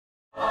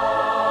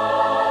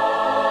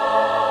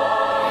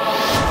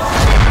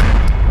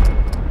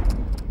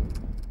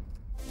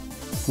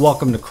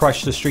Welcome to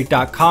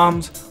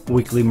CrushTheStreet.com's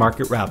weekly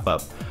market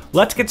wrap-up.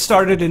 Let's get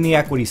started in the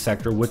equity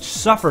sector, which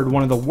suffered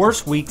one of the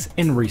worst weeks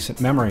in recent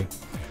memory,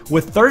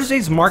 with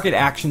Thursday's market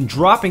action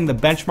dropping the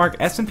benchmark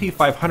S&P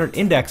 500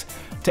 index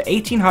to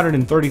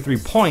 1,833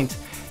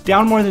 points,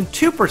 down more than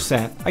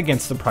 2%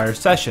 against the prior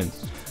session.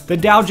 The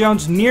Dow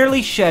Jones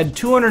nearly shed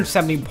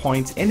 270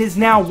 points and is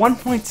now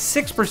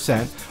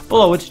 1.6%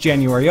 below its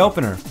January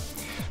opener.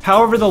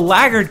 However, the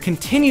laggard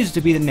continues to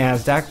be the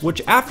Nasdaq,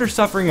 which after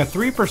suffering a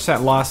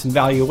 3% loss in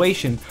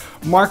valuation,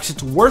 marks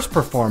its worst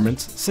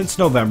performance since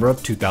November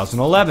of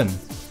 2011.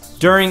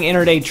 During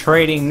intraday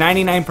trading,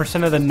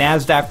 99% of the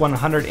Nasdaq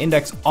 100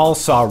 index all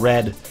saw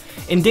red,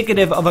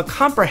 indicative of a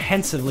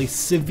comprehensively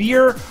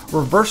severe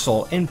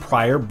reversal in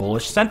prior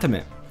bullish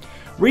sentiment.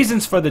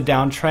 Reasons for the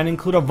downtrend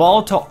include a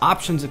volatile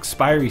options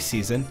expiry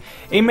season,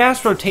 a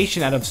mass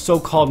rotation out of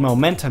so-called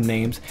momentum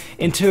names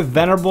into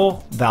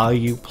venerable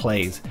value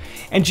plays,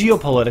 and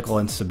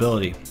geopolitical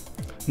instability.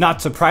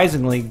 Not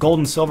surprisingly, gold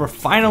and silver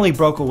finally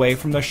broke away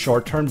from their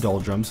short-term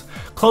doldrums,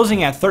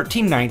 closing at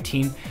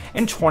 $13.19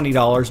 and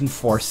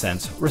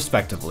 $20.04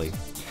 respectively.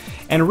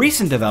 And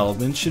recent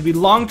developments should be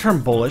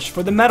long-term bullish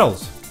for the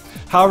metals.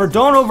 However,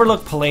 don't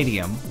overlook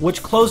palladium,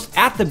 which closed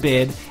at the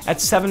bid at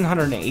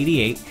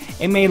 $788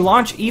 and may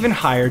launch even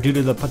higher due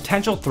to the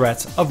potential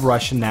threats of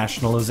Russian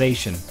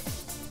nationalization.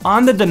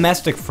 On the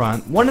domestic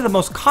front, one of the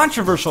most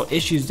controversial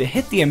issues to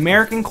hit the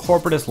American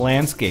corporatist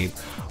landscape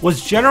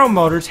was General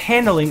Motors'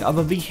 handling of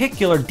a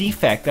vehicular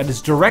defect that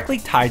is directly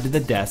tied to the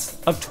deaths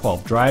of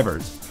 12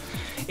 drivers.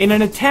 In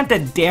an attempt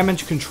at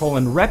damage control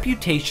and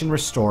reputation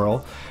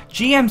restoral,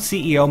 GM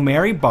CEO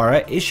Mary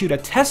Barra issued a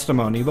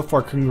testimony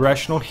before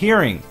congressional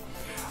hearing.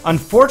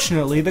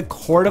 Unfortunately, the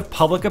court of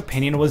public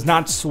opinion was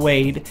not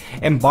swayed,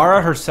 and Barra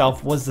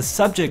herself was the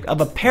subject of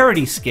a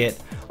parody skit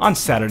on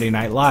Saturday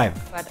Night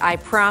Live. But I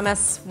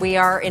promise we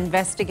are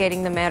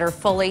investigating the matter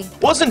fully.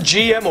 Wasn't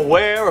GM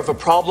aware of a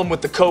problem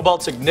with the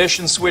Cobalt's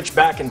ignition switch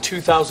back in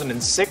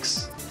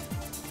 2006?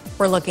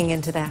 We're looking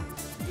into that.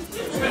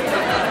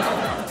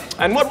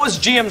 And what was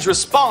GM's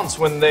response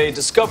when they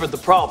discovered the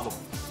problem?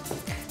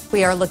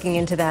 We are looking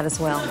into that as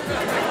well.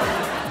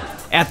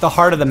 At the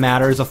heart of the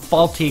matter is a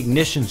faulty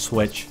ignition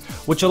switch,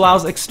 which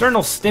allows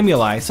external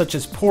stimuli such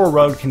as poor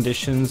road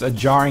conditions, a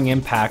jarring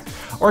impact,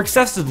 or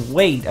excessive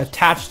weight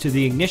attached to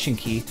the ignition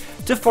key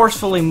to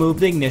forcefully move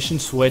the ignition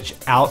switch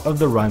out of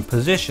the run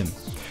position.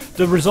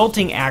 The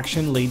resulting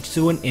action leads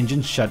to an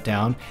engine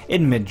shutdown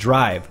in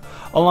mid-drive,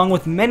 along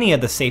with many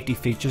of the safety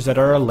features that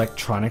are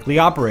electronically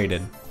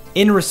operated.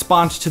 In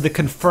response to the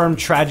confirmed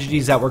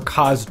tragedies that were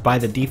caused by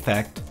the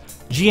defect,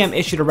 GM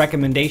issued a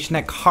recommendation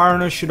that car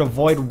owners should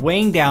avoid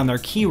weighing down their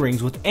key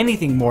rings with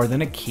anything more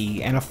than a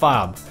key and a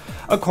fob,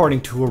 according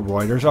to a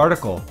Reuters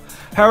article.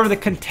 However, the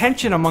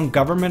contention among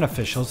government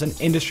officials and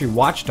industry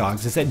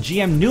watchdogs is that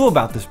GM knew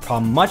about this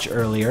problem much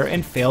earlier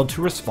and failed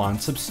to respond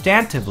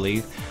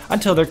substantively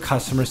until their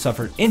customers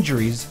suffered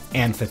injuries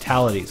and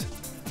fatalities.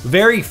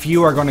 Very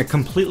few are going to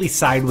completely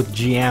side with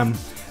GM.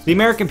 The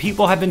American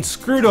people have been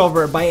screwed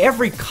over by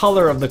every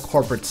color of the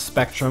corporate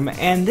spectrum,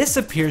 and this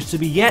appears to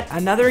be yet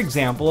another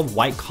example of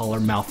white-collar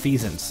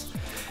malfeasance.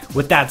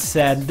 With that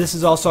said, this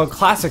is also a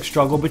classic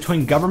struggle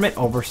between government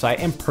oversight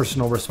and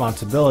personal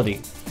responsibility.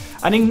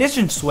 An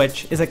ignition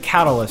switch is a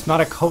catalyst, not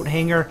a coat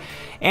hanger,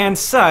 and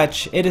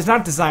such, it is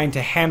not designed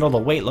to handle the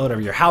weight load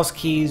of your house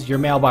keys, your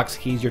mailbox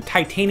keys, your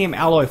titanium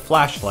alloy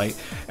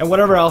flashlight, and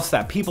whatever else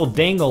that people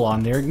dangle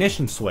on their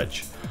ignition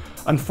switch.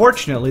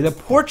 Unfortunately, the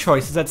poor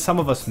choices that some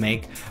of us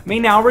make may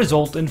now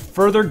result in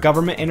further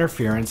government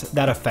interference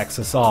that affects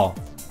us all.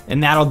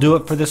 And that'll do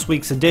it for this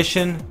week's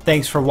edition.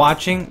 Thanks for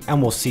watching,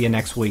 and we'll see you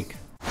next week.